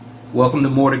Welcome to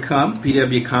More to Come,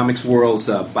 PW Comics World's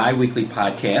bi-weekly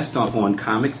podcast on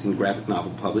comics and graphic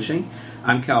novel publishing.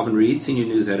 I'm Calvin Reed, Senior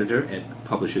News Editor at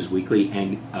Publishers Weekly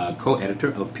and co-editor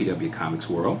of PW Comics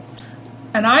World.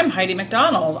 And I'm Heidi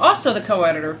McDonald, also the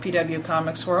co-editor of PW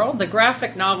Comics World, the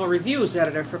graphic novel reviews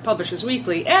editor for Publishers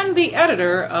Weekly, and the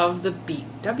editor of The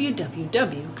Beat,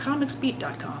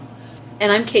 www.comicsbeat.com.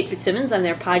 And I'm Kate Fitzsimmons. I'm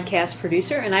their podcast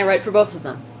producer, and I write for both of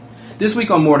them. This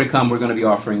week on More to Come, we're going to be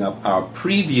offering up our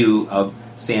preview of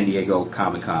San Diego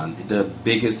Comic-Con, the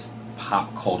biggest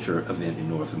pop culture event in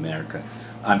North America.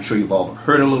 I'm sure you've all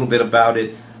heard a little bit about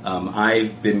it.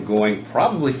 I've been going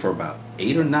probably for about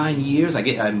 8 or 9 years.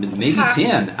 Maybe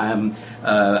 10. I'm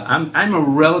a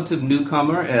relative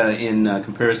newcomer in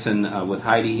comparison with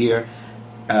Heidi here.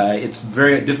 It's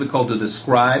very difficult to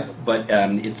describe, but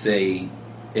it's an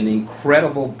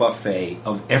incredible buffet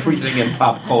of everything in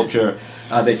pop culture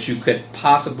that you could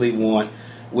possibly want,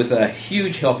 with a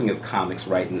huge helping of comics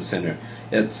right in the center.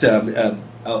 It's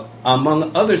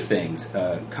among other things,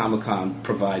 Comic-Con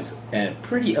provides a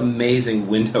pretty amazing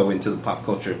window into the pop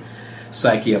culture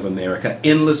psyche of America.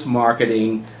 Endless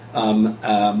marketing.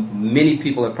 Many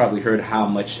people have probably heard how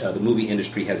much the movie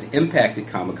industry has impacted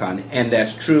Comic-Con, and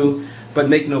that's true. But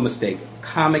make no mistake,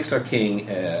 comics are king,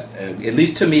 at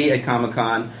least to me at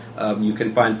Comic-Con. You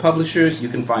can find publishers, you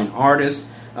can find artists.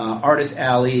 Artist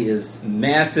Alley is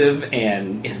massive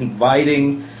and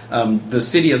inviting. The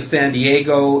city of San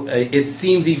Diego, it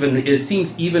seems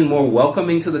even more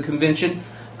welcoming to the convention.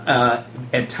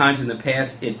 At times in the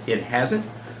past, it hasn't.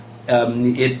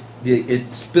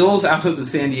 It spills out of the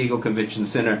San Diego Convention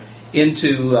Center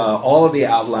into all of the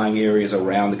outlying areas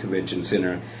around the convention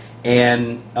center.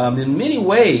 And in many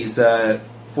ways,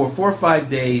 for 4 or 5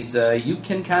 days, you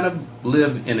can kind of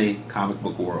live in a comic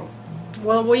book world.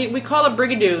 Well, we call it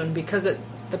Brigadoon because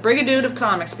the Brigadoon of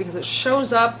comics, because it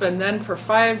shows up and then for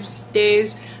 5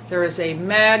 days there is a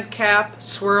madcap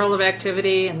swirl of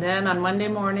activity, and then on Monday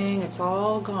morning it's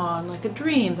all gone like a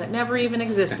dream that never even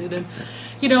existed. And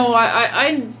you know,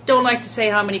 I don't like to say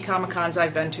how many Comic-Cons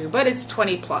I've been to, but it's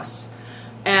 20 plus.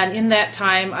 And in that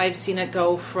time, I've seen it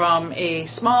go from a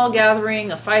small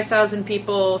gathering of 5,000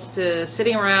 people to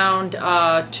sitting around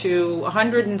to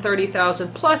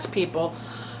 130,000 plus people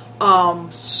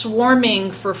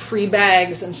swarming for free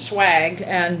bags and swag,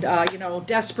 and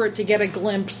desperate to get a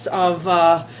glimpse of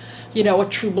a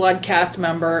True Blood cast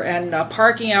member, and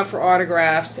parking out for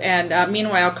autographs, and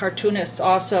meanwhile cartoonists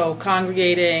also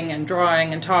congregating and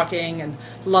drawing and talking and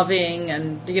loving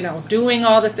and doing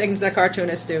all the things that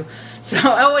cartoonists do.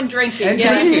 So and drinking,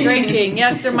 drinking.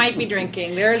 Yes, there might be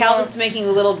drinking. Calvin's making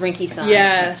a little drinky sign.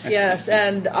 Yes,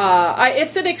 and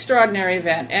it's an extraordinary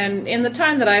event. And in the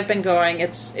time that I've been going,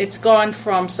 it's gone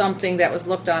from something that was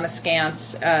looked on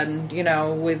askance and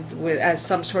with as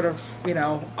some sort of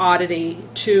oddity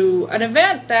to an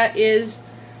event that is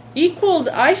equaled,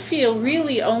 I feel,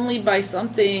 really only by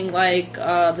something like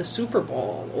the Super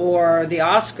Bowl or the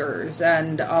Oscars,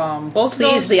 and both.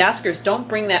 Please, the Oscars don't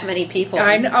bring that many people.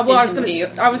 I was going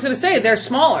to say they're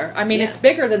smaller. I mean, It's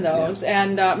bigger than those,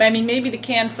 and maybe the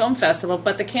Cannes Film Festival,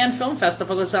 but the Cannes Film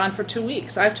Festival is on for 2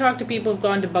 weeks. I've talked to people who've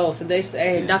gone to both, and they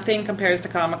say nothing compares to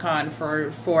Comic-Con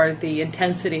for the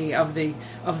intensity of the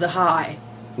high.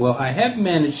 Well, I have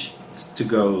managed to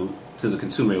go to the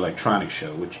Consumer Electronics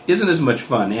Show, which isn't as much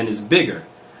fun and is bigger,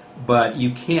 but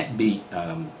you can't beat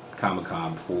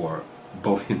Comic-Con for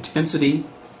both intensity,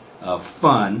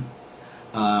 fun,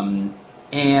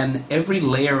 and every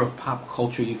layer of pop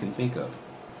culture you can think of.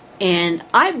 And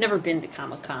I've never been to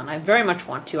Comic-Con. I very much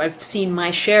want to. I've seen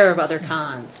my share of other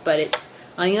cons, but it's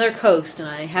on the other coast, and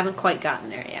I haven't quite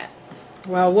gotten there yet.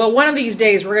 Well, one of these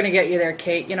days we're going to get you there,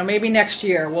 Kate. Maybe next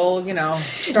year we'll,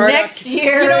 start next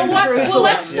year. You know what? Well,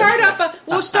 let's start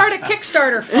we'll start a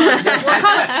Kickstarter fund.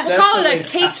 We'll call it a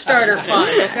Kate Starter Fund.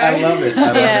 Okay? I love it.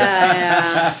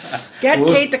 Yeah. Get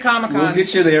Kate to Comic-Con. We'll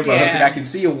get you there, but I can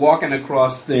see you walking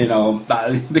across,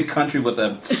 the country with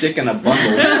a stick and a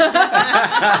bundle.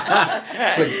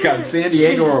 It's like San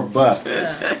Diego or bust.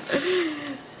 Yeah.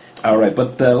 All right,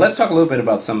 but let's talk a little bit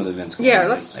about some of the events going on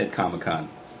at Comic-Con.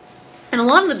 And a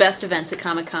lot of the best events at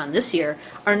Comic-Con this year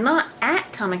are not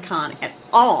at Comic-Con at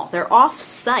all. They're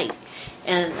off-site.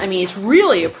 And, it's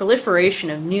really a proliferation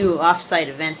of new off-site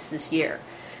events this year.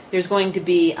 There's going to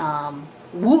be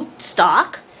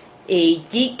Wootstock, a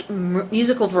geek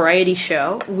musical variety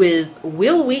show with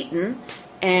Will Wheaton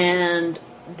and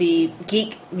the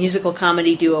geek musical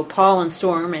comedy duo Paul and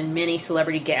Storm and many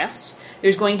celebrity guests.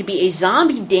 There's going to be a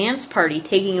zombie dance party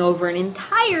taking over an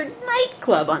entire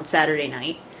nightclub on Saturday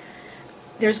night.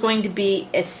 There's going to be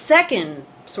a second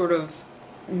sort of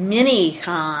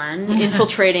mini-con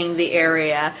infiltrating the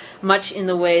area, much in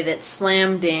the way that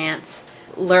Slam Dance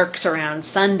lurks around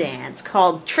Sundance,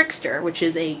 called Trickster, which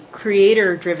is a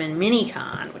creator-driven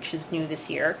mini-con, which is new this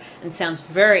year and sounds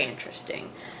very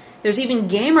interesting. There's even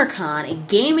GamerCon, a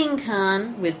gaming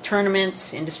con with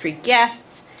tournaments, industry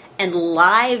guests, and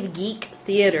live geek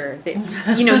theater. That,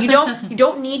 you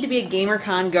don't need to be a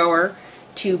GamerCon goer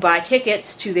to buy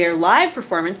tickets to their live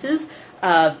performances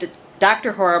of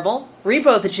Dr. Horrible,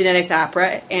 Repo the Genetic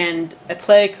Opera, and a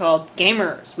play called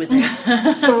Gamers with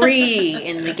 3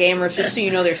 in the Gamers, just so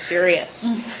you know they're serious.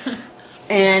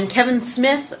 And Kevin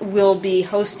Smith will be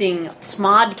hosting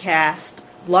Smodcast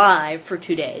live for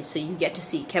 2 days, so you get to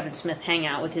see Kevin Smith hang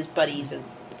out with his buddies and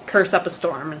curse up a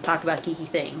storm and talk about geeky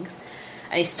things.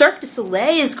 And Cirque du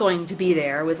Soleil is going to be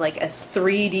there with like a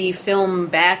 3D film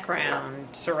background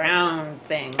surround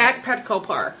thing At Petco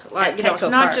Park. Like, it's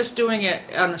not just doing it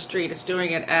on the street, it's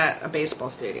doing it at a baseball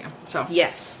stadium. So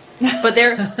yes, but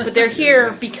they're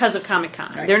here because of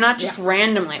Comic-Con. Right. They're not just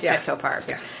randomly at Petco Park.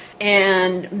 Yeah.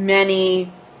 And many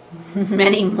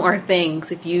more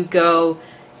things. If you go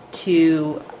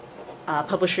to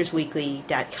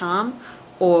publishersweekly.com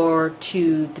or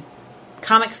to the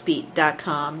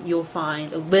comicsbeat.com, you'll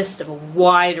find a list of a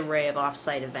wide array of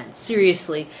off-site events.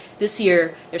 Seriously, this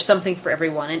year there's something for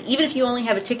everyone. And even if you only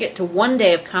have a ticket to 1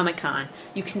 day of Comic-Con,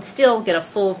 you can still get a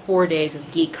full 4 days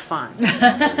of geek fun.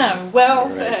 Well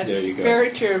said. There you go.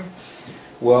 Very true.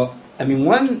 Well, I mean,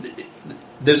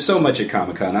 there's so much at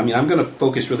Comic-Con. I mean, I'm going to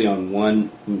focus really on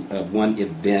one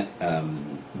event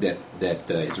that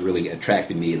has really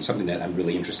attracted me and something that I'm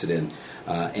really interested in.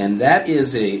 And that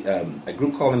is a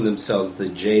group calling themselves the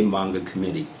J Manga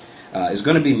Committee. Is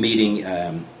going to be meeting.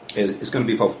 It's going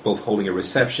to be both holding a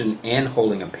reception and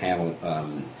holding a panel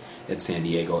at San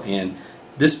Diego. And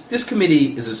this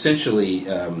committee is essentially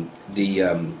I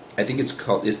think it's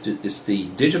called it's the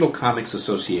Digital Comics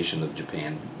Association of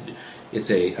Japan. It's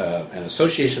an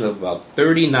association of about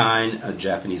 39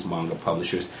 Japanese manga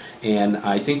publishers, and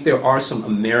I think there are some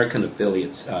American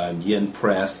affiliates, Yen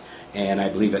Press, and I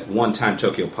believe at one time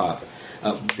Tokyo Pop.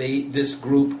 This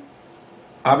group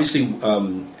obviously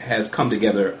has come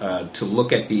together to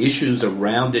look at the issues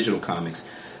around digital comics,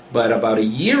 but about a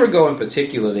year ago in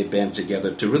particular they banded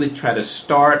together to really try to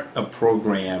start a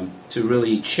program to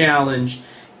really challenge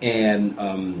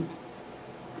and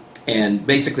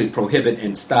basically prohibit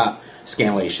and stop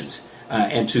scanlations,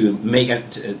 and to make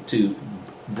it to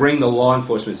bring the law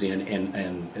enforcement in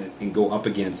and go up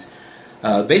against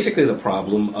basically the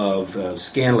problem of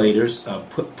scanlators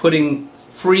putting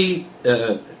free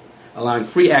allowing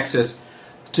free access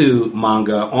to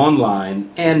manga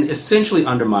online and essentially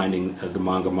undermining the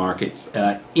manga market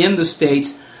in the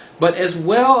States, but as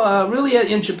well really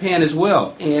in Japan as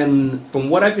well. And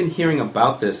from what I've been hearing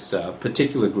about this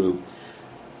particular group,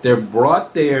 they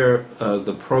brought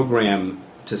the program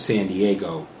to San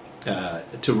Diego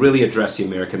to really address the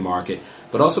American market,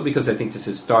 but also because I think this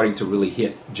is starting to really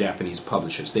hit Japanese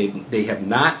publishers. They have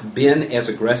not been as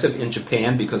aggressive in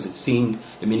Japan because it seemed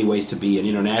in many ways to be an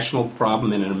international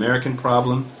problem and an American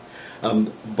problem.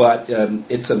 But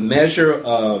it's a measure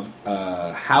of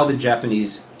how the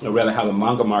Japanese, or rather how the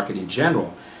manga market in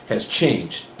general, has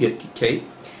changed. Kate?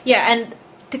 Yeah, and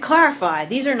to clarify,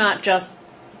 these are not just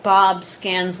Bob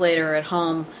Scanslater at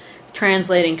home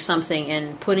translating something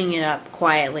and putting it up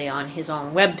quietly on his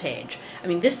own webpage. I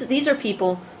mean, these are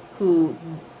people who,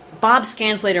 Bob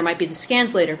Scanslater might be the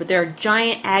Scanslater, but there are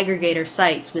giant aggregator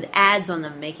sites with ads on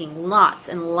them making lots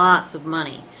and lots of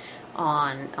money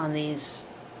on these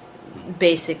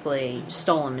basically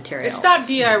stolen materials. It's not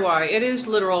DIY. It is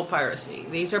literal piracy.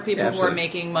 These are people who are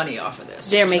making money off of this.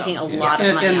 They're making a lot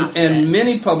of money off of it. And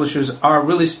many publishers are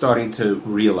really starting to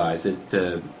realize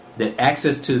that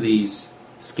access to these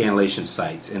scanlation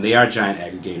sites, and they are giant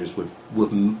aggregators with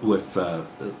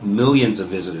millions of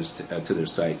visitors to their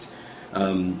sites,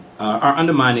 are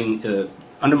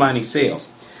undermining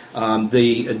sales.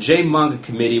 The J Manga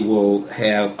Committee will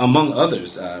have, among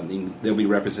others, there'll be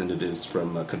representatives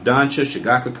from Kodansha,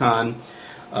 Shigakukan,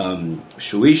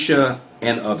 Shueisha,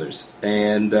 and others.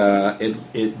 And I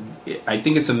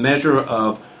think it's a measure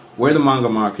of where the manga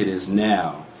market is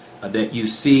now, that you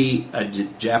see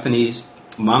Japanese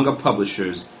manga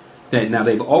publishers that now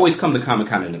they've always come to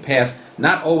Comic-Con in the past,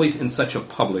 not always in such a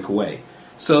public way.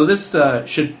 So this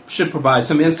should provide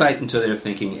some insight into their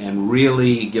thinking and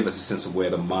really give us a sense of where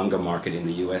the manga market in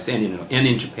the U.S. and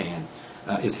in Japan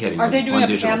is heading. Are they doing on a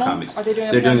digital panel? comics. Are they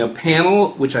doing They're doing a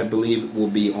panel, which I believe will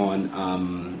be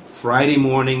on Friday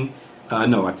morning.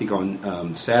 I think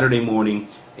on Saturday morning,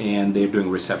 and they're doing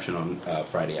a reception on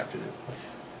Friday afternoon.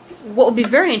 what would be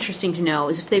very interesting to know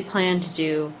is if they plan to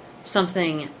do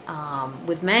something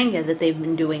with manga that they've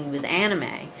been doing with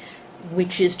anime,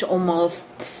 which is to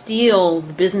almost steal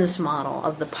the business model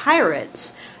of the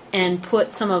pirates and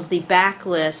put some of the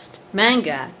backlist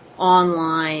manga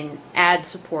online,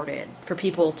 ad-supported, for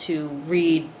people to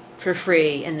read for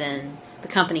free, and then the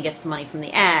company gets the money from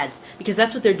the ads. Because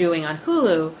that's what they're doing on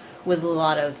Hulu with a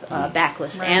lot of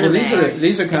backlist anime. Well,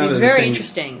 these are kind of the very things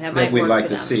interesting. that we'd like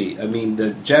to see. I mean,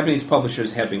 the Japanese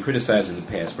publishers have been criticized in the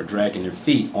past for dragging their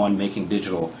feet on making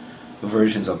digital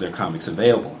versions of their comics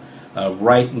available.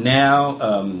 Right now,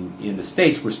 in the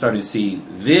States, we're starting to see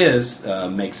Viz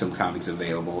make some comics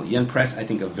available. Yen Press, I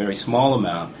think, a very small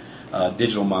amount.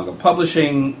 Digital Manga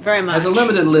Publishing very much. has a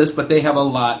limited list, but they have a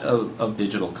lot of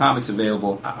digital comics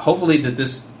available. Hopefully that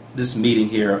this meeting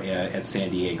here at San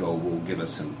Diego will give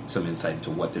us some insight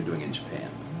into what they're doing in Japan.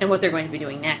 And what they're going to be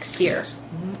doing next here. Yes.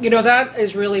 You know, that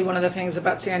is really one of the things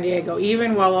about San Diego.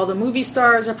 Even while all the movie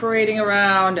stars are parading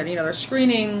around and, you know, there's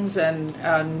screenings and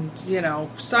you know,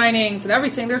 signings and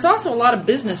everything, there's also a lot of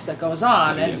business that goes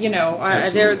on. Yeah, and, you know,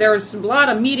 there's a lot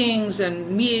of meetings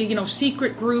and, you know,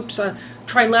 secret groups,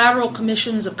 trilateral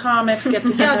commissions of comics get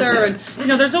together. And, you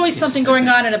know, there's always something going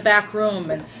on in a back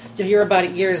room. And you'll hear about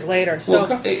it years later. So,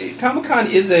 well, Comic-Con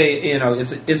is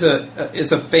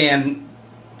a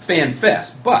fan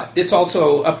fest, but it's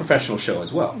also a professional show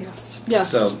as well. Yes.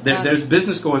 So there's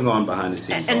business going on behind the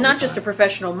scenes, and not just a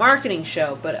professional marketing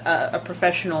show, but a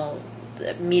professional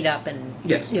meetup and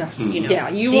yes. You know, yeah,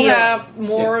 you will have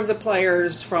more of the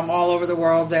players from all over the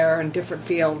world there in different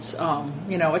fields.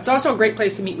 You know, it's also a great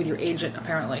place to meet with your agent,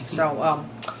 apparently. So.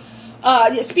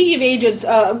 Speaking of agents,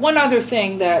 one other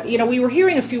thing that, you know, we were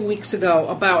hearing a few weeks ago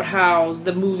about how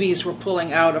the movies were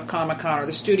pulling out of Comic-Con, or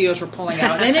the studios were pulling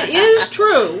out. And it is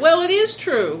true. Well, it is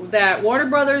true that Warner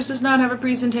Brothers does not have a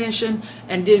presentation,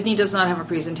 and Disney does not have a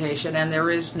presentation, and there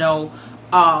is no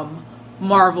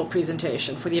Marvel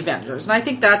presentation for the Avengers. And I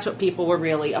think that's what people were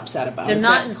really upset about. They're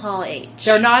not in Hall H.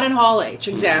 They're not in Hall H,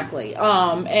 exactly.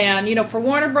 And, you know, for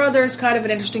Warner Brothers, kind of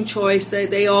an interesting choice.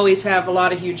 They always have a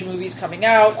lot of huge movies coming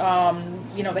out.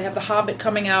 You know, they have The Hobbit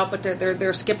coming out, but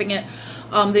they're skipping it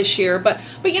this year. But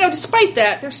you know, despite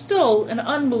that, there's still an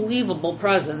unbelievable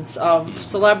presence of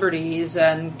celebrities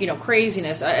and, you know,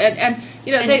 craziness. And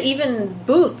you know, and even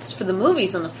booths for the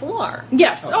movies on the floor.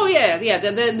 Yes. Oh yeah.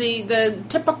 The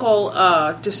typical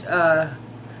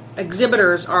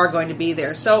exhibitors are going to be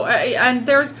there. So, and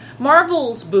there's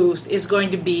Marvel's booth is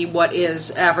going to be what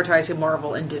is advertising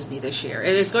Marvel and Disney this year.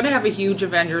 It is going to have a huge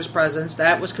Avengers presence.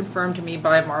 That was confirmed to me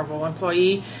by a Marvel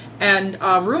employee. And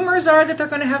rumors are that they're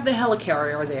going to have the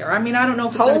helicarrier there. I mean, I don't know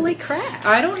if it's Holy crap.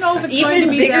 I don't know if it's even going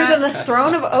to be bigger that. than the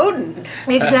throne of Odin.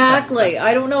 Exactly.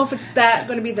 I don't know if it's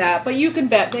going to be that, but you can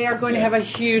bet they are going to have a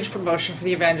huge promotion for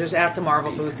the Avengers at the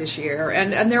Marvel booth this year.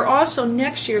 And they're also,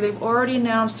 next year, they've already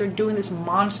announced they're doing this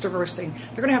Monsterverse thing.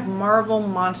 They're going to have Marvel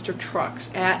monster trucks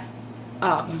at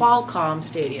Qualcomm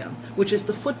Stadium, which is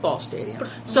the football stadium.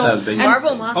 So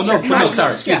Marvel Monster. No,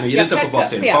 sorry, excuse me. It is the football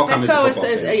stadium. Qualcomm is the football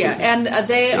stadium. Yeah, and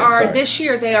they are this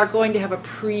year. They are going to have a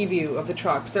preview of the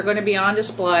trucks. They're going to be on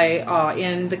display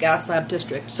in the Gas Lab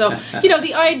district. So you know,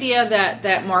 the idea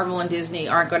that Marvel and Disney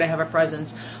aren't going to have a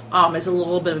presence is a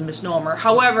little bit of a misnomer.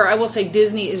 However, I will say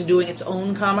Disney is doing its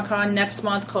own Comic-Con next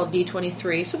month called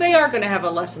D23, so they are going to have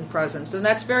a lessened presence, and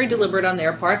that's very deliberate on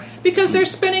their part because they're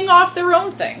spinning off their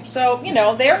own thing. So, you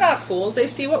know, they're not fools. They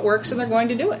see what works, and they're going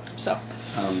to do it. So,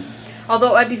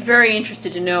 although I'd be very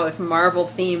interested to know if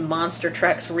Marvel-themed monster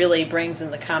trucks really brings in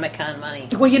the Comic-Con money.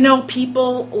 Well, you know,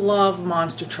 people love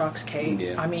monster trucks, Kate.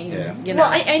 Yeah. I mean, you know.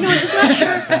 Well, I know. I'm just not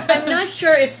sure. I'm not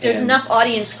sure if there's enough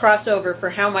audience crossover for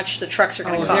how much the trucks are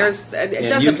going to cost. It and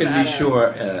doesn't you can matter. be sure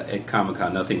at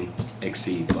Comic-Con nothing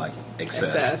exceeds like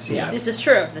excess. Yeah. This is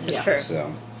true. This is true.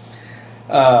 So,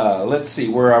 let's see,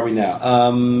 where are we now?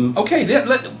 Okay,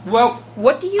 well,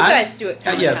 what do you guys do at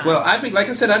Comic-Con? Yes, well, like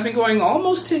I said, I've been going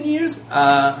almost 10 years.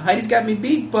 Heidi's got me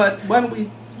beat, but why don't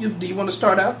we? Do you want to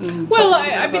start out? Well,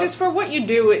 I mean, as for what you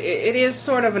do, it is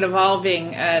sort of an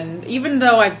evolving, and even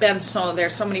though I've been there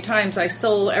so many times, I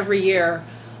still every year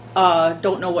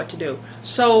don't know what to do.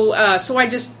 So I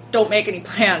just don't make any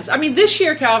plans. I mean, this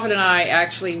year Calvin and I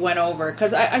actually went over,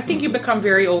 because I think you become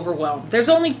very overwhelmed. There's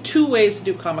only 2 ways to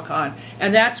do Comic-Con,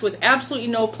 and that's with absolutely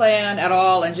no plan at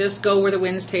all and just go where the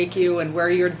winds take you and where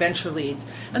your adventure leads.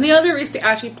 And the other is to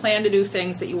actually plan to do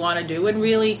things that you want to do and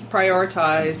really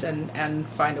prioritize and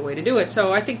find a way to do it.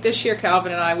 So I think this year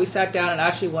Calvin and I, we sat down and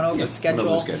actually went over the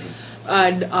schedule.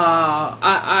 And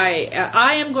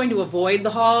I am going to avoid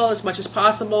the hall as much as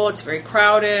possible. It's very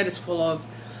crowded. It's full of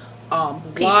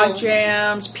log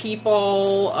jams,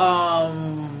 people,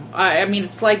 I mean,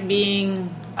 it's like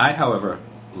being. I, however,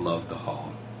 love the hall.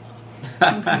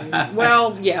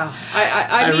 Well, yeah,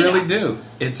 I mean, really do.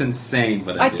 It's insane,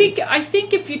 but I do. I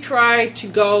think if you try to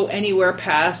go anywhere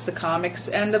past the comics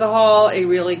end of the hall, it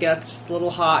really gets a little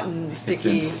hot and sticky. It's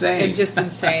insane. And just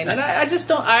insane. And I just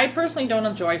don't. I personally don't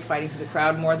enjoy fighting to the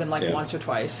crowd more than like once or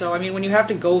twice. So I mean, when you have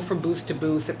to go from booth to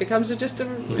booth, it becomes just a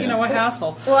a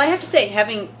hassle. Well, I have to say,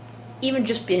 having even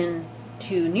just been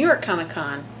to New York Comic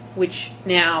Con, which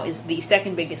now is the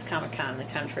second biggest Comic Con in the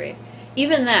country,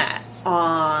 even that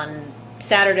on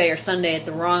Saturday or Sunday at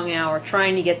the wrong hour,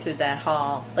 trying to get through that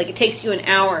hall. Like, it takes you an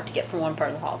hour to get from one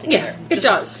part of the hall to the other. It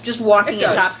does. Just walking It at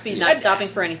does. top speed, not stopping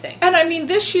for anything. And I mean,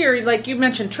 this year, like you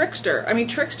mentioned, Trickster. I mean,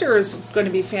 Trickster is going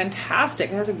to be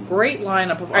fantastic. It has a great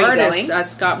lineup of Are you artists. going?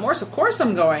 Scott Morse, of course,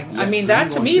 I'm going. Yeah, I mean, I'm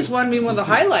that to going me too. is one of the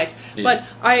highlights. Yeah. But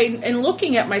in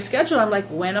looking at my schedule, I'm like,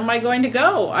 when am I going to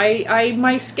go?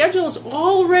 My schedule is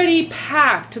already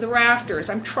packed to the rafters.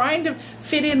 I'm trying to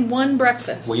fit in one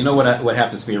breakfast. Well, you know what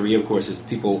happens to me, Maria, of course, is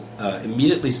people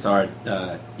immediately start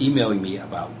emailing me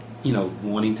about,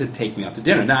 wanting to take me out to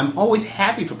dinner. Now, I'm always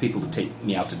happy for people to take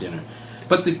me out to dinner.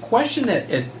 But the question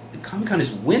at Comic-Con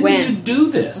is, when do you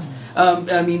do this?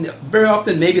 I mean, very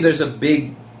often maybe there's a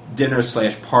big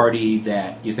dinner/party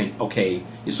that you think, okay,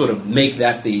 you sort of make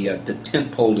that the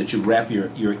tent pole that you wrap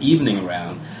your evening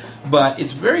around. But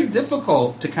it's very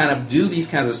difficult to kind of do these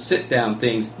kinds of sit-down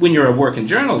things when you're a working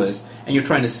journalist and you're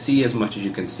trying to see as much as you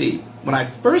can see. When I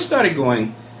first started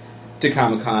going to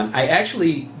Comic-Con, I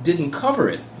actually didn't cover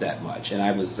it that much, and I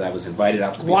was invited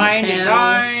out to be Wine on the and panel.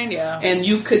 dine, yeah. And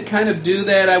you could kind of do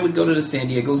that. I would go to the San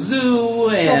Diego Zoo,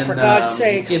 and for God's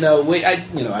sake. we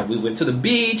went to the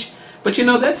beach. But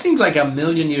that seems like a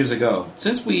million years ago.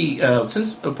 Since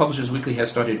Publishers Weekly has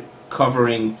started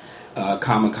covering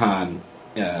Comic-Con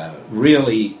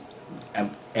really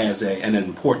as an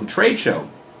important trade show,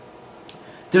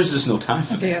 there's just no time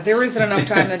for that. Yeah, there isn't enough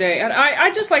time in the day. And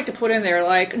I just like to put in there,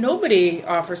 like, nobody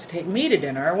offers to take me to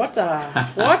dinner. What the?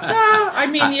 I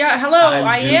mean, yeah, hello.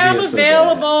 I am dubious of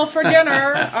available for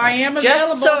dinner. I am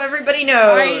available. Just so everybody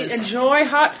I knows. enjoy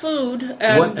hot food,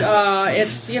 and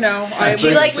it's, I She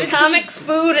But- likes comics,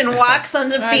 food, and walks on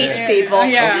the beach, people.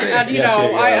 Yeah, Okay. and,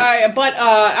 Yes, but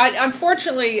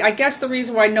unfortunately, I guess the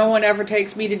reason why no one ever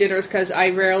takes me to dinner is because I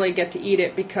rarely get to eat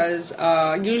it, because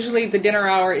usually the dinner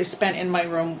hour is spent in my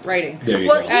room writing. There you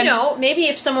Well, go. maybe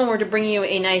if someone were to bring you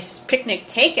a nice picnic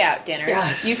takeout dinner,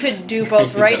 Yes. you could do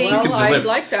both writing You can Well, I'd deliver-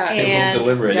 like that. And And- we'll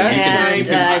deliver it. Yes, you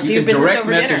can, and, you do can business direct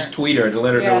over message dinner. tweet her to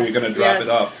let her know Yes, you're going to drop yes. it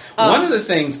off. One of the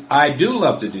things I do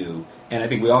love to do, and I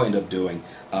think we all end up doing,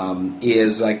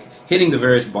 is like hitting the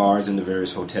various bars in the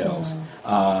various hotels,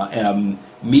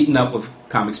 meeting up with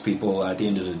comics people at the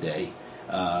end of the day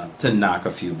to knock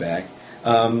a few back,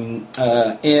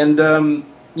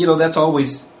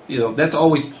 that's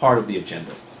always part of the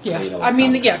agenda. Yeah, at I mean,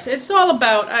 Comic-Con. yes, it's all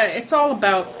about.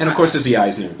 And of course, there's the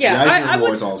Eisner. Yeah, the Eisner I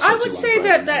Awards would, also. I too, would on say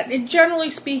Friday. that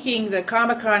generally speaking, the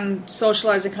Comic-Con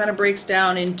socializing kind of breaks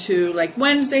down into, like,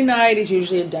 Wednesday night is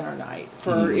usually a dinner night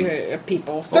for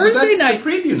people. Oh, but Thursday that's night, the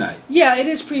preview night. yeah, it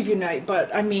is preview night, but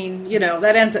I mean,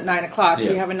 that ends at 9:00, so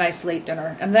Yeah. you have a nice late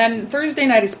dinner. And then Thursday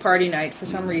night is party night for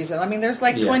some reason. I mean, there's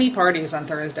like Yeah. 20 parties on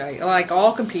Thursday, like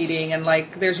all competing, and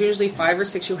like there's usually 5 or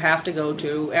 6 you have to go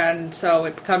to, and so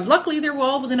it becomes. Luckily, they're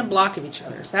all within a block of each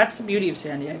other, so that's the beauty of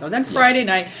San Diego. Then Friday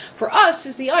night for us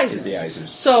is the Eisners. Is the Eisners.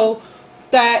 So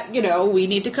that we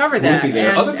need to cover that. We'll be there.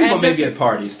 And- Other people and may there's- be at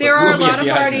parties, but there are we'll a be lot at of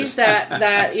the parties Eisners.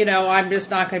 that I'm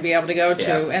just not going to be able to go to.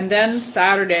 Yeah. And then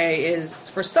Saturday is,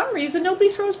 for some reason, nobody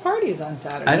throws parties on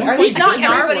Saturday. I don't or at think- least I not think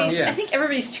in our everybody's. world. Yeah. I think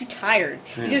everybody's too tired.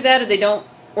 Yeah. Either that, or they don't,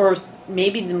 or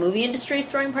maybe the movie industry is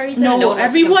throwing parties. there and No, one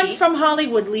wants to everyone compete. from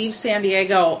Hollywood leaves San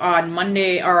Diego on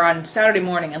Monday or on Saturday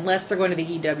morning, unless they're going to the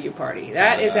EW party.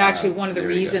 That is actually one of the there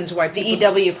you go. reasons why the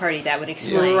people EW party that would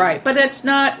explain. Right, but it's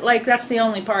not like that's the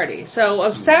only party.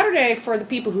 So Saturday, for the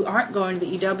people who aren't going to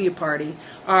the EW party,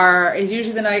 is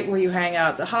usually the night where you hang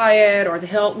out at the Hyatt or the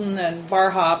Hilton and bar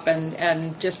hop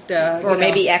and just Or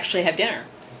maybe actually have dinner.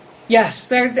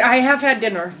 Yes, I have had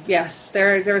dinner. Yes,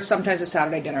 there's sometimes a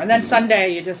Saturday dinner, and then Sunday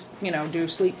you just do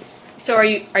sleep. So are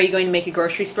you going to make a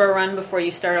grocery store run before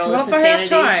you start all Well, this if I have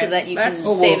insanity time. so that you That's-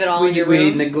 can save it all in your We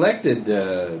room? neglected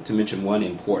to mention one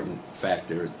important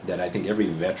factor that I think every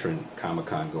veteran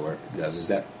Comic-Con goer does, is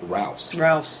that Ralph's.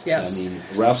 Ralph's, yes. I mean,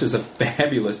 Ralph's is a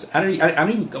fabulous. I don't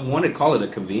even want to call it a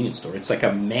convenience store. It's like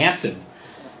a massive.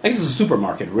 I guess it's a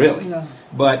supermarket, really. No.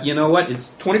 But you know what?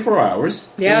 It's 24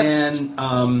 hours. Yes.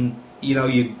 And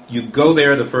you go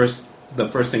there. The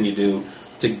first thing you do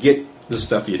to get the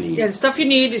stuff you need. Yeah, the stuff you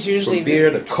need is usually From beer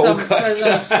to cold some, cuts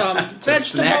some to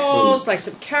snack vegetables, food. like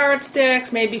some carrot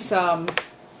sticks, maybe some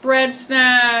bread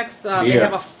snacks. They Beer.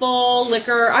 have a full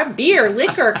liquor,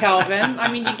 Calvin.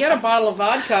 I mean, you get a bottle of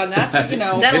vodka, and that's,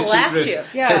 That'll Get you last through. you.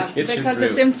 yeah, Get you because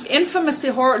it's through. infamously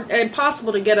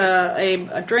impossible to get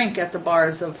a drink at the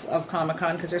bars of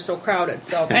Comic-Con because they're so crowded.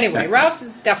 So anyway, Ralph's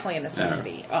is definitely a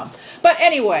necessity. But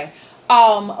anyway,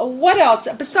 what else?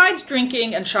 Besides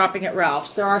drinking and shopping at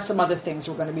Ralph's, there are some other things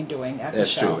we're going to be doing at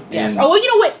That's the show. true. Yes. And- Oh, well, you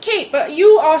know what, Kate? But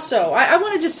you also, I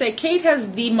want to just say, Kate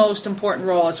has the most important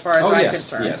role as far as I'm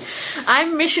concerned. Yes.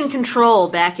 I'm mission control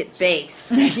back at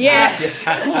base. Yes.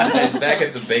 Back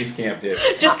at the base camp here.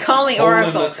 Just call me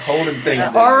Oracle. Holding things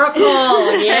down.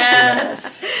 Oracle.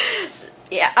 Yes.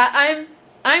 Yeah,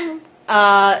 I'm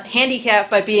handicapped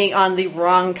by being on the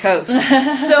wrong coast.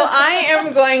 So I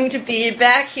am going to be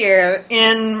back here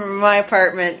in my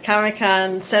apartment,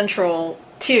 Comic-Con Central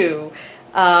 2,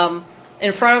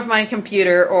 in front of my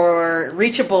computer or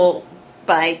reachable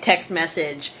by text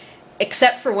message,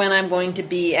 except for when I'm going to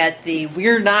be at the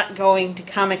We're Not Going to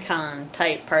Comic-Con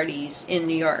type parties in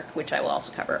New York, which I will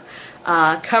also cover.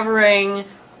 Covering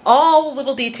all the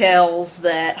little details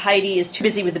that Heidi is too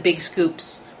busy with the big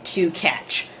scoops to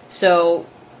catch. So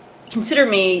consider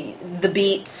me the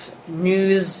Beats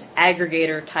news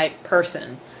aggregator type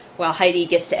person, while Heidi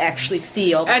gets to actually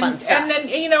see all the fun stuff. And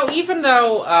then, even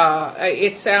though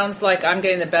it sounds like I'm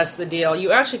getting the best of the deal,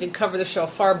 you actually can cover the show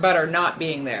far better not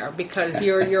being there because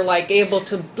you're like able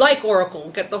to, like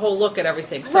Oracle, get the whole look at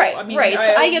everything. So, right, I mean, right.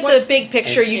 So I get the big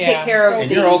picture. You take care of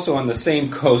And the. you're also on the same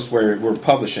coast where we're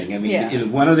publishing. I mean, Yeah.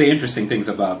 one of the interesting things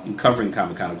about covering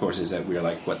Comic-Con, of course, is that we're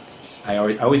like, I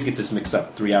always get this mixed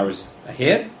up. 3 hours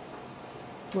ahead?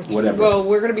 Whatever. Well,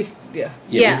 we're going to be,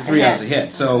 Yeah, we're 3 ahead. hours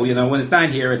ahead. So, when it's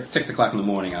 9 here, it's 6 o'clock in the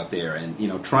morning out there. And,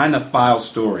 trying to file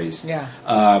stories,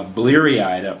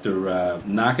 bleary-eyed after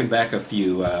knocking back a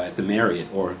few at the Marriott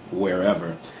or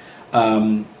wherever,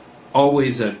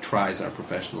 always tries our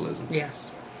professionalism.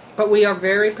 Yes. But we are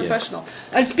very professional.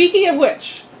 And speaking of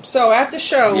which, so at the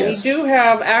show, Yes. we do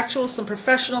have some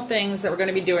professional things that we're going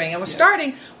to be doing. And we're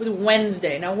starting with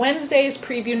Wednesday. Now, Wednesday is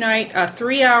preview night,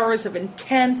 3 hours of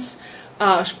intense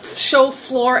show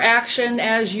floor action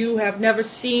as you have never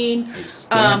seen. A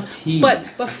stampede.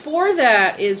 But before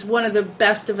that is one of the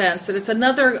best events, and it's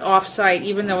another offsite,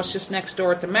 even though it's just next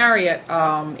door at the Marriott,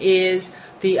 is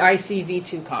the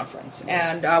ICV2 conference,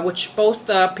 Yes. and which both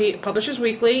Publishers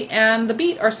Weekly and The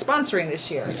Beat are sponsoring this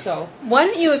year. Yeah. So Why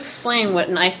don't you explain what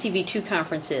an ICV2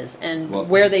 conference is and Well-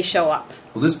 where they show up?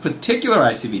 Well, this particular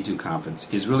ICV2 conference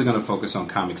is really going to focus on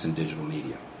comics and digital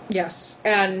media. yes,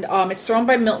 and it's thrown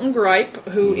by Milton Gripe,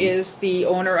 who is the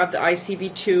owner of the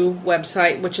ICV2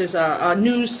 website, which is a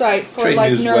news site for Trade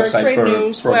like news nerds, website trade for-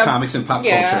 news, for web- comics and pop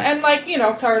yeah,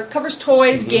 culture. and covers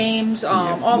toys, games,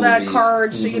 all that, movies.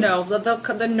 cards. The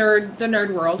nerd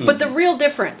world. But the real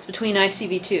difference between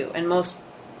ICV2 and most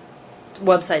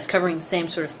websites covering the same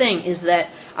sort of thing is that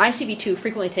ICV2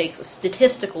 frequently takes a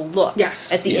statistical look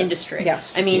Yes. at the Yeah. industry.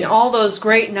 Yes. I mean, Yeah. all those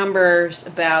great numbers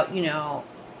about,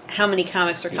 how many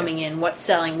comics are coming in, what's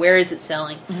selling, where is it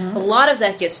selling. A lot of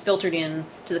that gets filtered in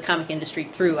to the comic industry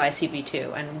through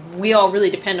ICV2, and we all really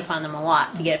depend upon them a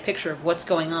lot to get a picture of what's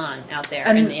going on out there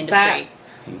And in the industry.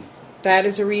 That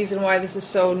is a reason why this is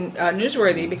so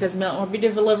newsworthy, because Milton will be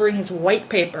delivering his white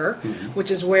paper, which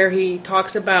is where he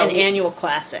talks about An annual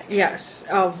classic. yes,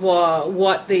 of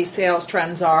what the sales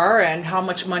trends are and how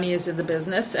much money is in the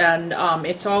business, and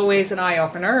it's always an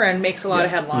eye-opener and makes a lot of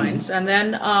headlines. And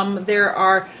then there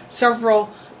are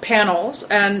several panels,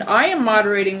 and I am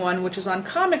moderating one which is on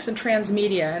comics and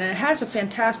transmedia, and it has a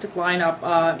fantastic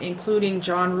lineup, including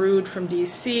John Rood from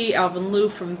DC, Alvin Liu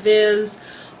from Viz.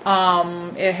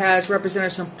 It has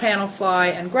representatives from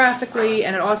Panelfly and Graphically,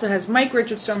 and it also has Mike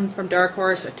Richardson from Dark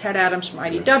Horse, Ted Adams from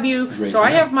IDW. Great So I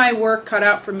man. have my work cut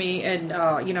out for me, and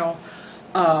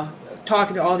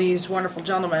talking to all these wonderful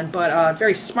gentlemen, but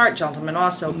very smart gentlemen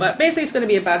also. But basically, it's going to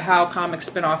be about how comics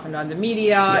spin off into the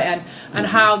media and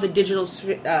how the digital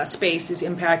space is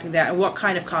impacting that, and what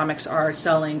kind of comics are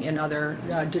selling in other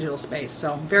digital space.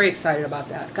 So I'm very excited about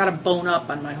that. Got to bone up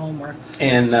on my homework.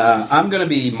 And I'm going to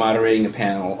be moderating a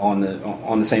panel on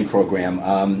the same program.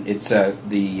 It's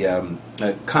the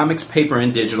comics, paper,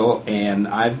 and digital, and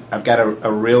I've got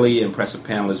a really impressive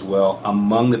panel as well.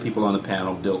 Among the people on the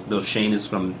panel, Bill Shane is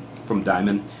from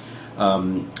Diamond,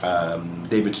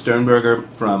 David Sternberger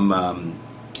from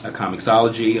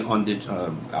Comixology on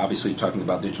obviously talking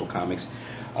about digital comics.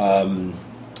 I'm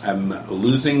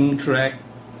losing track.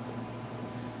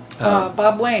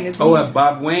 Bob Wayne is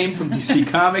Bob Wayne from DC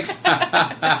Comics.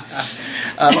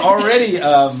 I'm already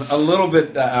a little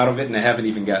bit out of it, and I haven't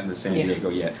even gotten to San Diego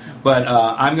yet. But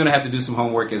I'm going to have to do some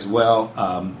homework as well.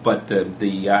 But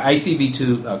the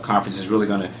ICV2 conference is really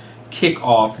going to kick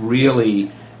off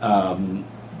really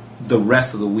the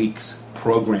rest of the week's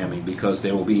programming, because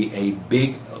there will be a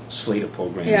big slate of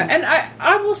programming. Yeah, and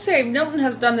I will say Milton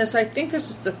has done this. I think this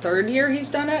is the third year he's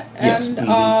done it, and Yes.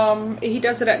 he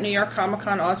does it at New York Comic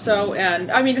Con also.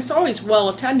 And I mean, it's always well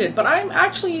attended, but I'm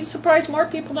actually surprised more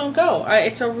people don't go.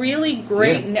 It's a really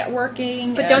great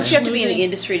networking. But don't you have to be in schmoozing. the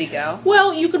industry to go?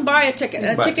 Well, you can buy a ticket,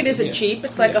 and a Buy a ticket ticket, isn't yeah. cheap.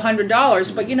 It's like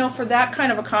 $100, but for that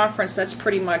kind of a conference, that's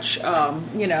pretty much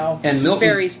And Milton,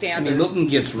 very standard. I mean, Milton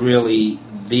gets really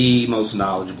the most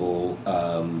knowledgeable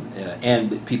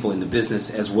and people in the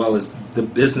business, as well as the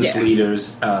business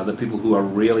leaders, the people who are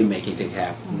really making things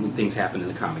happen in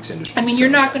the comics industry. I mean, So- you're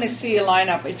not going to see a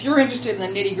lineup. If you're interested in the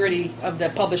nitty-gritty of the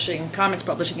comics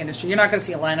publishing industry, you're not going to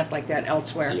see a lineup like that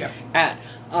elsewhere at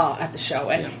the show.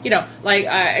 And,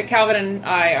 Calvin and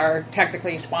I are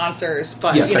technically sponsors,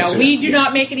 but, Yes, actually, we do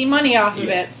not make any money off of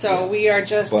it, so we are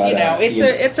just, But, I think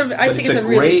it's a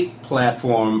really... great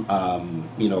platform,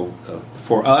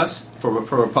 for us,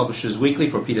 for Publishers Weekly,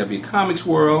 for PW Comics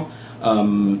World.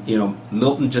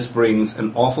 Milton just brings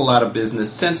an awful lot of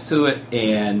business sense to it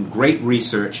and great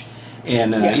research.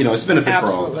 And, it's benefit for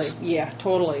all of us. Yeah,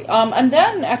 totally. And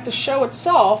then at the show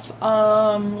itself,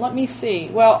 let me see.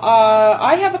 Well,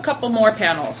 I have a couple more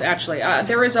panels, actually.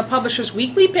 There is a Publishers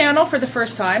Weekly panel for the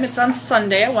first time. It's on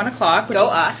Sunday at 1 o'clock. Go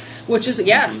us. Which is,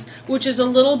 which is a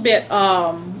little bit,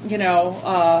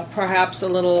 perhaps a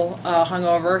little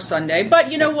hungover Sunday.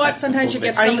 But you know what? Sometimes you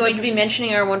get Are some... you going to be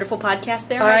mentioning our wonderful podcast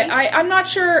there? I'm not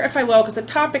sure if I will, because the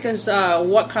topic is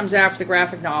what comes after the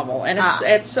graphic novel, and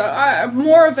it's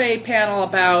more of a panel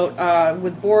about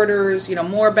with Borders,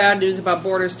 more bad news about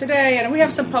Borders today, and we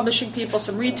have some publishing people,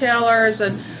 some retailers,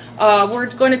 and we're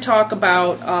going to talk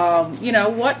about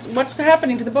what's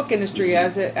happening to the book industry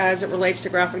as it relates to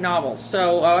graphic novels.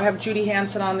 So I have Judy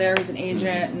Hansen on there, who's an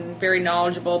agent and very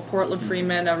knowledgeable. Portland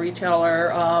Freeman, a retailer.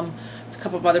 A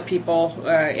couple of other people,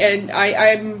 and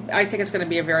I think it's going to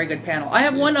be a very good panel. I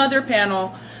have one other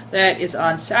panel that is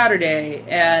on Saturday,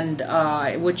 and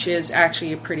which is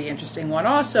actually a pretty interesting one,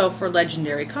 also for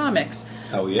Legendary Comics.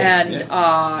 Oh yes, and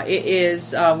it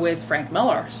is with Frank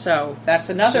Miller. So that's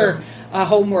another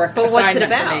homework assignment what's it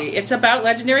about? for me. It's about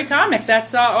Legendary Comics.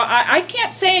 That's all. I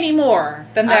can't say any more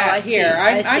than that I see. here.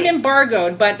 I see. I'm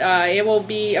embargoed, but it will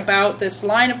be about this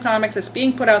line of comics that's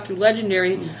being put out through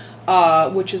Legendary.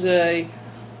 Which is a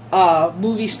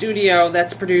movie studio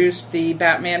that's produced the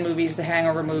Batman movies, the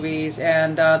Hangover movies,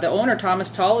 and the owner, Thomas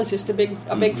Tull, is just a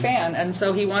big fan, and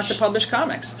so he wants to publish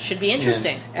comics. Should be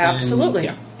interesting. Absolutely.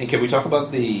 And can we talk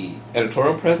about the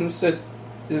editorial presence that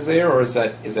is there, or is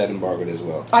that embargoed as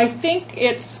well? I think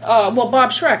it's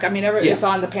Bob Schreck. I mean, is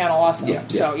on the panel also. Yeah.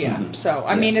 So Mm-hmm. So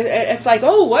I mean, it's like,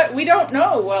 what we don't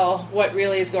know. Well, what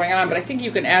really is going on? But I think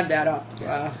you can add that up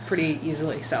pretty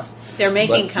easily. So They're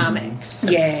making comics.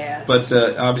 yes. But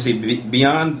obviously,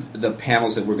 beyond the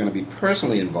panels that we're going to be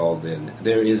personally involved in,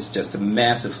 there is just a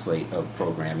massive slate of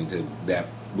programming that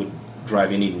would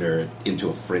drive any nerd into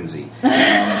a frenzy.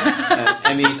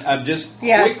 Just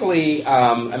quickly,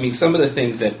 some of the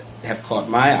things that have caught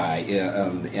my eye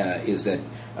is that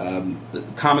the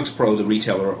Comics Pro, the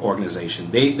retailer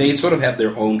organization, they sort of have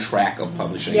their own track of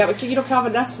publishing. Yeah, but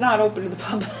Calvin, that's not open to the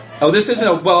public. Oh, this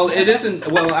isn't. Well, it isn't.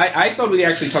 Well, I thought we were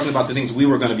actually talking about the things we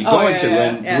were going to be going to,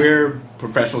 and we're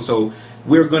professionals, so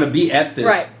we're going to be at this,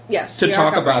 right? Yes, to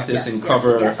talk about this and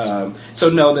cover. So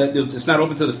no, that it's not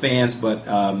open to the fans, but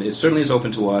it certainly is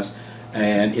open to us,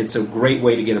 and it's a great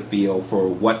way to get a feel for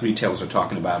what retailers are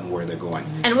talking about and where they're going.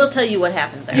 And we'll tell you what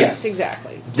happened there. Yes,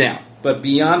 exactly. Now, but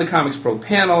beyond the Comics Pro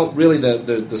panel, really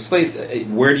the slate.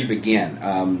 Where do you begin?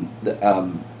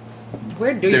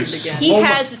 Where do you begin? He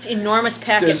has this enormous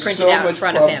packet printed out in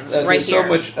front of him, right there's here. so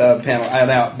much panel.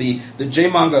 Now, the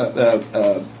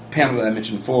J-Manga panel that I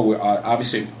mentioned before, we're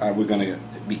going to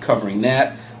be covering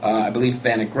that. I believe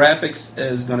Fanatic Graphics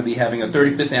is going to be having a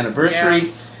 35th anniversary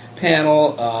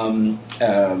panel.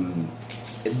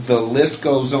 The list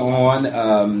goes on.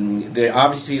 There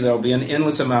will be an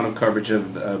endless amount of coverage of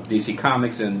DC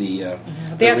Comics and the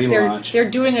relaunch. They're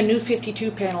doing a new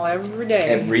 52 panel every day.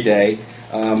 Every day.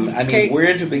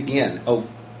 Where to begin? Oh,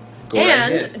 go right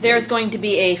ahead. There's going to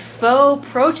be a faux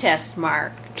protest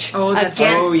march against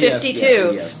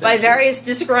 52 by various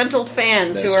disgruntled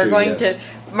fans who are going to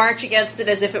march against it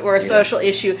as if it were a social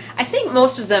issue. I think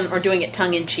most of them are doing it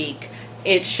tongue-in-cheek.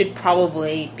 It should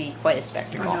probably be quite a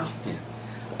spectacle.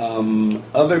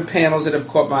 Other panels that have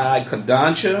caught my eye,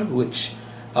 Kodansha, which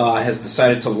has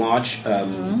decided to launch.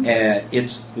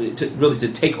 It's really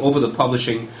to take over the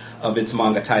publishing of its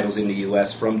manga titles in the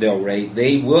U.S. from Del Rey.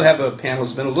 They will have a panel.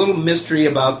 There's been a little mystery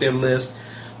about their list,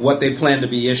 what they plan to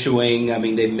be issuing. I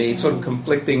mean, they've made sort of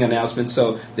conflicting announcements,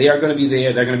 so they are going to be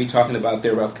there. They're going to be talking about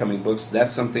their upcoming books.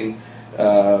 That's something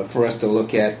for us to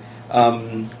look at.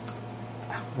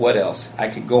 What else? I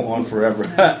could go on forever.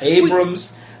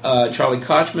 Abrams, Charlie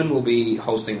Kochman will be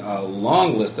hosting a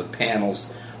long list of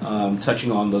panels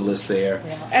touching on the list there.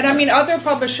 Yeah. And I mean, other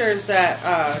publishers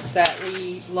that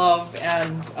we love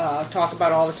and talk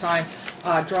about all the time.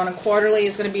 Drawn and Quarterly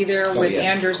is going to be there with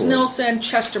Anders Nilsson.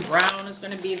 Chester Brown is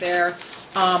going to be there.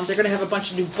 They're going to have a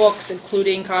bunch of new books,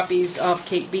 including copies of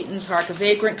Kate Beaton's Hark a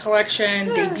Vagrant collection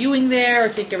debuting there. I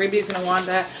think everybody's going to want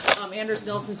that. Anders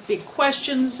Nilsson's Big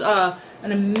Questions,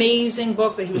 an amazing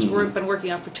book that he was been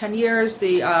working on for 10 years.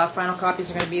 The final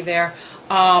copies are going to be there.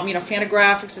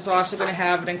 Fantagraphics is also going to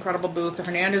have an incredible booth. The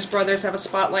Hernandez brothers have a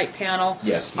spotlight panel.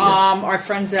 Yes. Our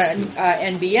friends at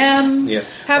NBM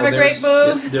have a great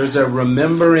booth. There's a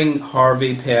Remembering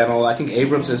Harvey panel. I think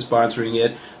Abrams is sponsoring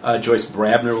it. Joyce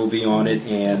Brabner will be on it,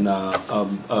 and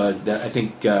I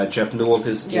think Jeff Newell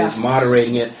is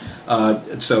moderating it.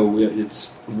 So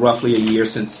it's roughly a year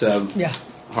since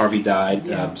Harvey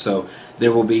died. So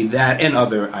there will be that and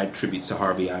other tributes to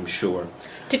Harvey, I'm sure.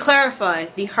 To clarify,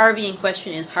 the Harvey in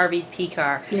question is Harvey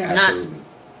Pekar, not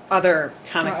other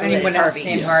comic anyone else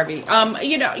named Harvey.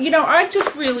 I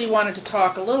just really wanted to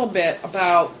talk a little bit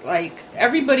about,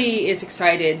 everybody is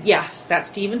excited. Yes, that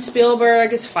Steven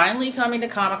Spielberg is finally coming to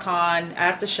Comic-Con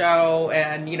at the show,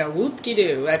 and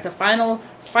whoop-de-doo at the final.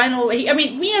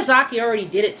 Miyazaki already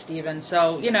did it, Steven.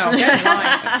 So get in line.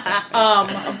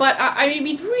 But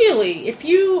really,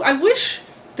 I wish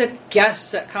the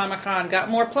guests at Comic-Con got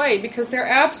more play because they're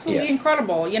absolutely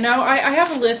incredible. I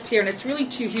have a list here, and it's really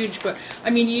too huge, but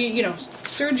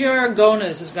Sergio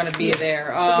Aragonés is going to be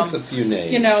there. Just a few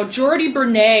names. Jordi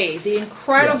Bernay, the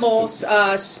incredible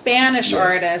Spanish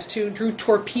artist who drew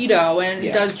Torpedo and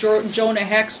does Jonah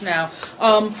Hex now.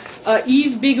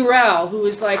 Yves Biguerel, who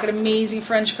is an amazing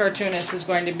French cartoonist, is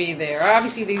going to be there.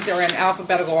 Obviously, these are in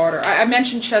alphabetical order. I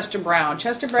mentioned Chester Brown.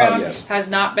 Chester Brown has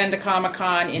not been to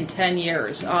Comic-Con in 10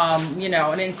 years.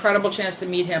 An incredible chance to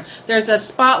meet him. There's a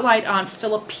spotlight on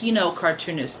Filipino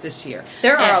cartoonists this year.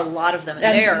 There are a lot of them, and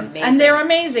they are amazing. And they're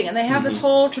amazing, and they have this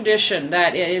whole tradition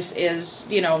that is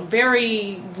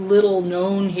very little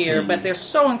known here, but they're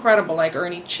so incredible. Like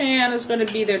Ernie Chan is going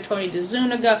to be there, Tony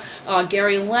DeZuniga,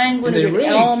 Gary Langwin,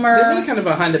 Elmer. They're really kind of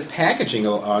behind the packaging,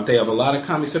 aren't they, of a lot of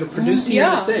comics that are produced in the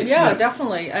United States. Yeah,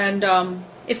 definitely. And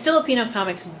if Filipino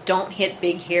comics don't hit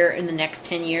big here in the next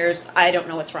 10 years, I don't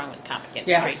know what's wrong with the comic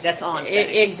industry. Yes, that's all I'm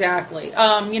saying. Exactly.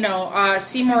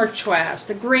 Seymour Chwast,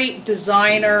 the great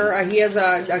designer, he has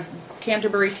a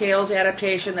Canterbury Tales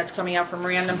adaptation that's coming out from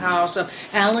Random House.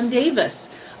 Alan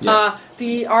Davis,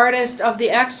 the artist of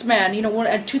the X-Men,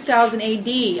 at 2000 AD.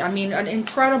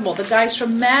 Incredible. The guys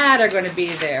from Mad are going to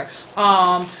be there.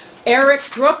 Eric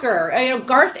Drucker,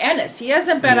 Garth Ennis. He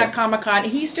hasn't been at Comic-Con.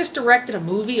 He's just directed a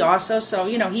movie also, so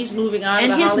he's moving on.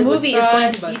 And to the his Hollywood movie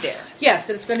side, is going to be there. Yes,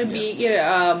 it's going to be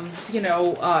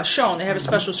shown. They have a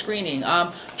special screening.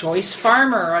 Joyce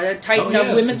Farmer, a titan of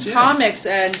women's comics,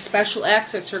 and special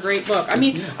excerpts. Her great book.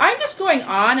 I'm just going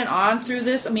on and on through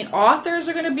this. Authors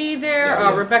are going to be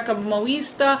there. Rebecca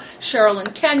Moista,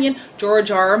 Sherilyn Kenyon, George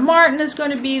R.R. Martin is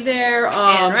going to be there.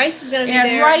 Anne Rice is going to be there.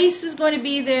 Anne Rice is going to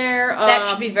be there. That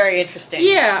should be very interesting.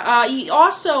 Yeah.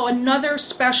 Also, another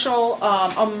special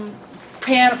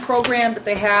program that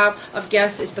they have of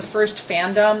guests is the First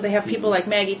Fandom. They have people like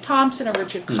Maggie Thompson and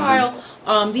Richard Kyle.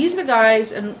 These are the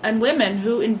guys and women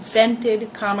who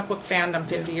invented comic book fandom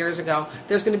 50 years ago.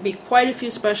 There's going to be quite a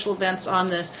few special events on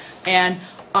this, and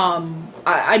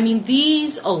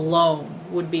these alone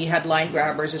would be headline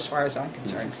grabbers as far as I'm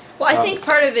concerned. Well, I think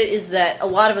part of it is that a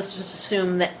lot of us just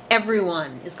assume that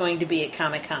everyone is going to be at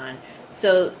Comic-Con.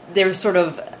 So there's sort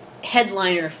of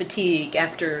headliner fatigue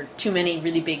after too many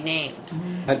really big names.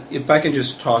 If I can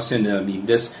just toss in,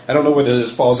 this, I don't know whether this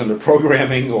falls under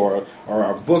programming or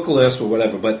our book list or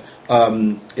whatever, but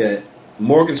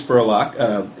Morgan Spurlock,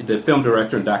 the film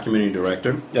director and documentary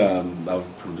director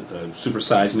from Super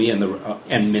Size Me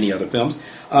and many other films,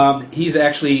 he's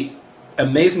actually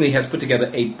amazingly has put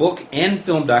together a book and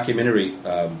film documentary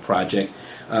project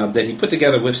that he put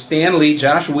together with Stan Lee,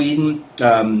 Josh Whedon,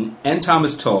 and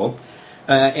Thomas Tull.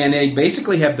 And they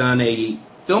basically have done a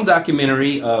film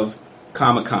documentary of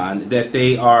Comic-Con that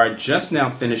they are just now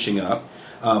finishing up.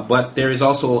 But there is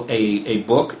also a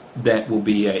book that will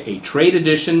be a trade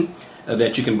edition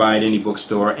that you can buy at any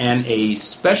bookstore, and a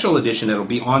special edition that will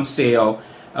be on sale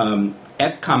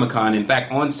at Comic-Con, in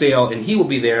fact, on sale, and he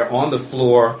will be there on the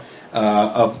floor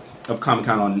of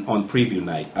Comic-Con on preview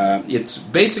night. It's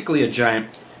basically a giant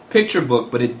picture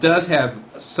book, but it does have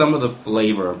some of the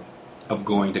flavor of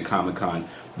going to Comic-Con.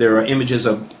 There are images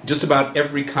of just about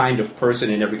every kind of person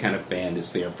and every kind of fan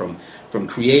is there, from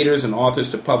creators and authors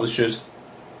to publishers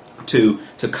to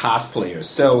cosplayers.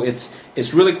 So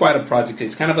it's really quite a project.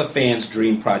 It's kind of a fan's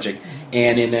dream project.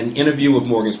 And in an interview with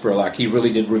Morgan Spurlock, he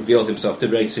really did reveal himself to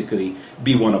basically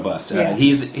be one of us. Yes.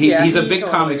 He's a big totally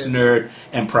comics is. nerd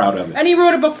and proud of it. And he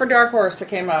wrote a book for Dark Horse that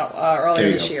came out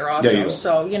earlier this year also.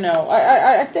 So,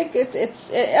 I think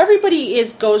it's everybody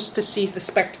goes to see the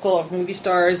spectacle of movie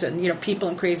stars and, people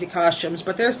in crazy costumes,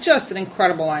 but there's just an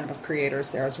incredible lineup of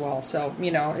creators there as well. So,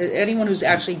 anyone who's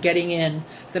actually getting in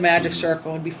the magic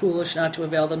circle would be foolish not to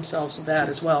avail themselves of that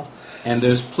as well. And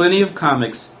there's plenty of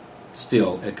comics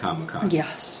still at Comic-Con.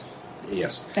 Yes.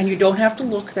 Yes. And you don't have to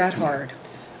look that hard.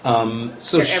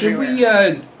 So They're should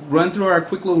everywhere. we run through our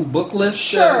quick little book list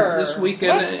Sure. this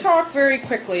weekend? Let's talk very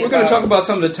quickly. We're going to talk about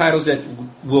some of the titles that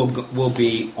will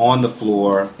be on the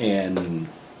floor and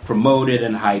promoted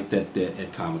and hyped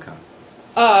at Comic-Con.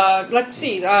 Let's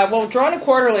see. Well, Drawn and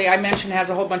Quarterly, I mentioned, has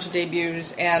a whole bunch of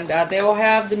debuts, and they will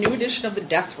have the new edition of The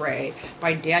Death Ray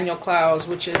by Daniel Clowes,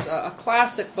 which is a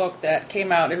classic book that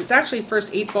came out. It was actually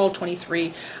first 8-Ball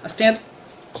 23, a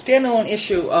standalone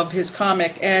issue of his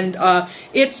comic, and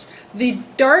it's the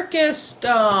darkest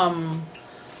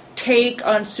take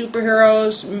on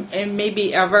superheroes and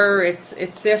maybe ever.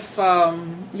 It's if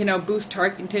Booth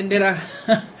Tarkington did a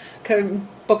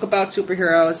book about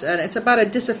superheroes, and it's about a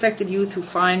disaffected youth who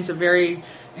finds a very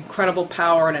incredible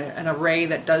power and a ray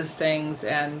that does things,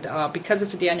 and because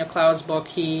it's a Daniel Clowes book,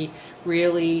 he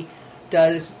really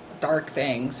does dark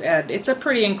things, and it's a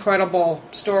pretty incredible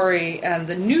story. And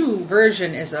the new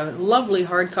version is a lovely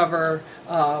hardcover,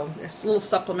 it's a little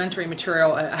supplementary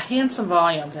material, a handsome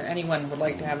volume that anyone would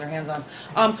like to have their hands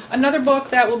on. Another book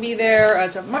that will be there,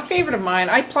 my favorite of mine,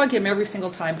 I plug him every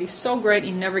single time, but he's so great,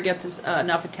 he never gets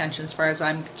enough attention as far as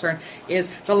I'm concerned, is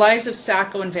The Lives of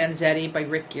Sacco and Vanzetti by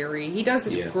Rick Geary. He does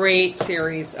this great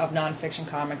series of nonfiction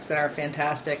comics that are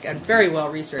fantastic and very well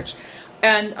researched.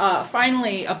 And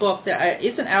finally, a book that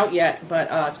isn't out yet, but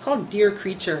it's called Dear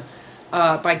Creature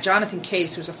by Jonathan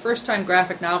Case, who's a first-time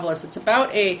graphic novelist. It's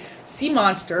about a sea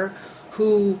monster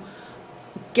who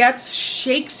gets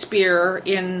Shakespeare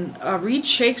reads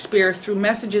Shakespeare through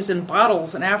messages in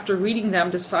bottles, and after reading them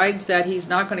decides that he's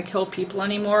not going to kill people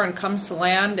anymore and comes to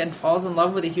land and falls in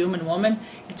love with a human woman.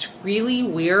 It's really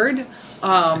weird,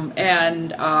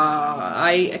 and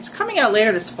it's coming out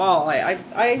later this fall.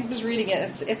 I was reading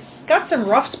it. It's got some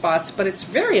rough spots, but it's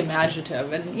very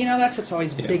imaginative, and that's what's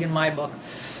always big in my book.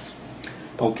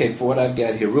 Okay, for what I've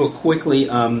got here, real quickly,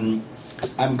 I'm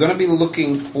going to be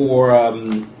looking for,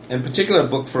 in particular, a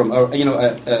book from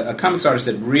a comics artist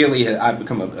that really I've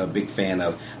become a big fan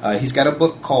of. He's got a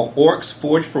book called Orcs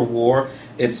Forged for War.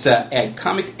 It's a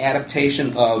comics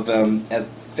adaptation of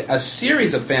a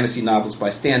series of fantasy novels by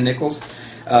Stan Nichols.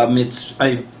 It's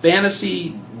a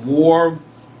fantasy war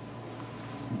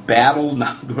battle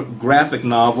graphic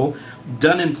novel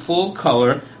done in full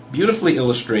color, beautifully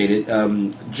illustrated.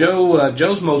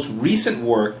 Joe's most recent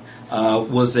work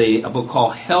was a book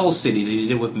called Hell City that he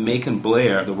did with Macon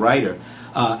Blair, the writer.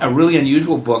 A really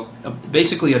unusual book,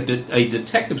 basically a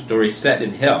detective story set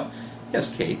in hell.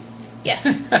 Yes, Kate?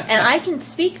 Yes, and I can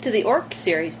speak to the Orc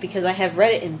series because I have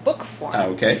read it in book form.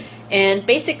 Okay. And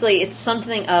basically it's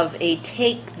something of a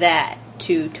take that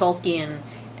to Tolkien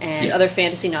and other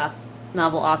fantasy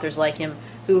novel authors like him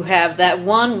who have that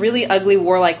one really ugly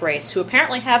warlike race who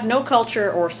apparently have no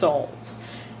culture or souls.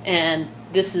 And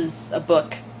this is a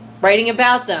book writing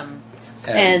about them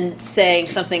and saying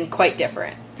something quite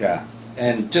different. Yeah,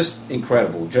 and just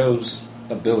incredible. Joe's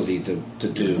ability to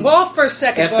do First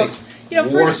second epic books.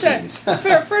 war scenes.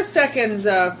 First second's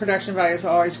production value is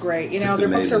always great. Their Just books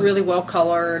amazing. are really well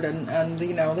colored, and they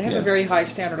have a very high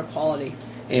standard of quality.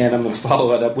 And I'm going to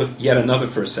follow it up with yet another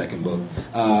first-second book.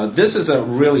 This is a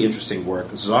really interesting work,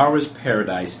 Zara's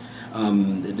Paradise.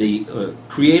 The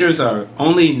creators are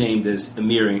only named as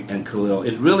Amir and Khalil.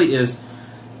 It really is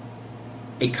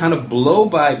a kind of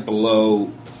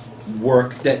blow-by-blow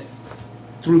work that,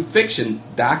 through fiction,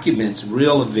 documents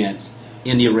real events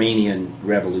in the Iranian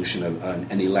Revolution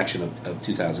and the election of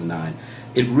 2009.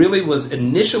 It really was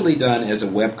initially done as a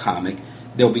webcomic.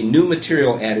 There'll be new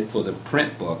material added for the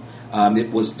print book. It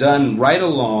was done right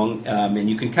along, and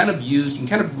you can kind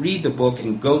of read the book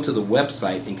and go to the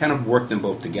website and kind of work them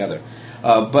both together.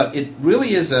 But it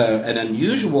really is an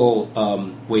unusual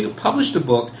way to publish the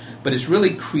book, but it's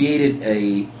really created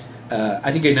a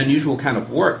I think, an unusual kind of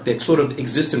work that sort of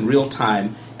exists in real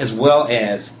time as well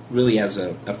as really as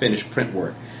a finished print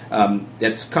work.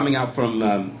 That's coming out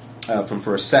from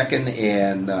First Second,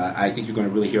 and I think you're going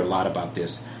to really hear a lot about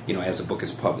this, as the book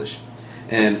is published.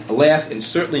 And last, and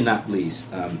certainly not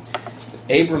least,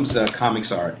 Abrams'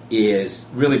 comics art is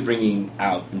really bringing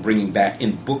out and bringing back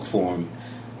in book form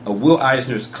Will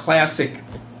Eisner's classic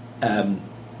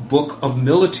book of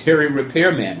military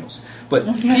repair manuals. But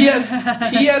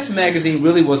PS Magazine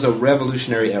really was a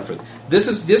revolutionary effort. This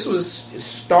was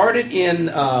started in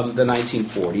the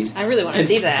 1940s. I really want to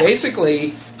see that.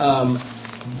 Basically,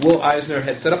 Will Eisner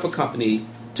had set up a company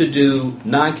to do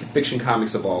non-fiction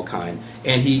comics of all kind,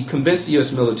 and he convinced the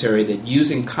U.S. military that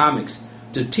using comics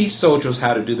to teach soldiers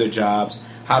how to do their jobs,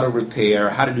 how to repair,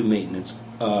 how to do maintenance,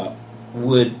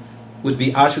 would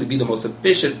be actually be the most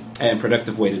efficient and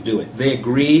productive way to do it. They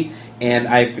agreed, and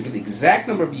I forget the exact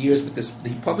number of years, but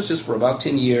he published this for about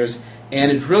 10 years,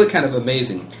 and it's really kind of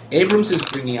amazing. Abrams is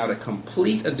bringing out a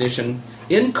complete edition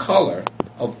in color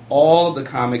of all of the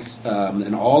comics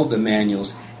and all of the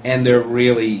manuals, and they're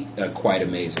really quite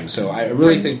amazing. So I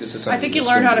really think this is something. I think you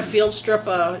learn how to field strip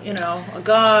a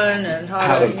gun and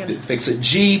how to fix a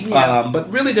Jeep. Yeah.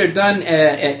 But really, they're done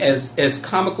as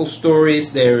comical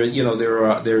stories. There's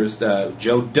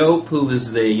Joe Dope, who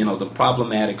is the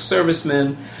problematic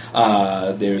serviceman.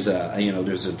 There's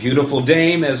a beautiful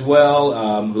dame as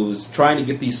well, who's trying to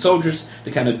get these soldiers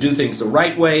to kind of do things the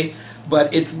right way.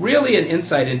 But it's really an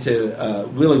insight into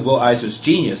really Will Eisner's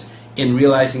genius in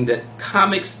realizing that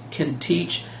comics can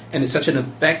teach, and it's such an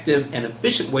effective and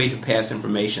efficient way to pass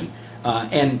information.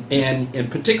 And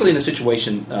particularly in a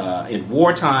situation in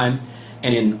wartime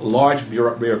and in large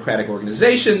bureaucratic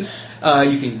organizations,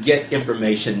 you can get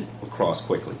information across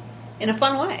quickly. In a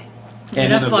fun way.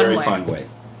 And in a very fun way.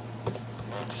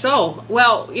 So,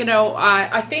 well,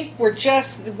 I think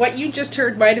what you just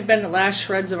heard might have been the last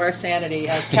shreds of our sanity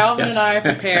as Calvin Yes. and I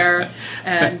prepare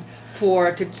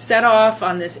to set off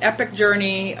on this epic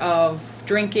journey of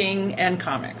drinking and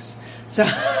comics. So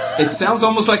It sounds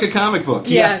almost like a comic book.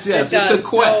 Yes, it It's a does.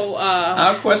 quest. So,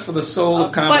 our quest for the soul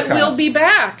of Comic-Con. but we'll be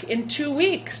back in 2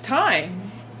 weeks'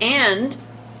 time. And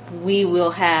we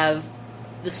will have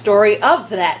the story of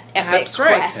that epic That's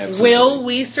right. quest. Absolutely. Will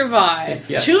we survive?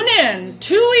 Yes. Tune in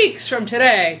 2 weeks from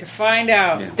today to find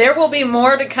out. Yeah. There will be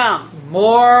more to come.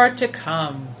 More to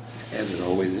come. As it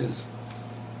always is.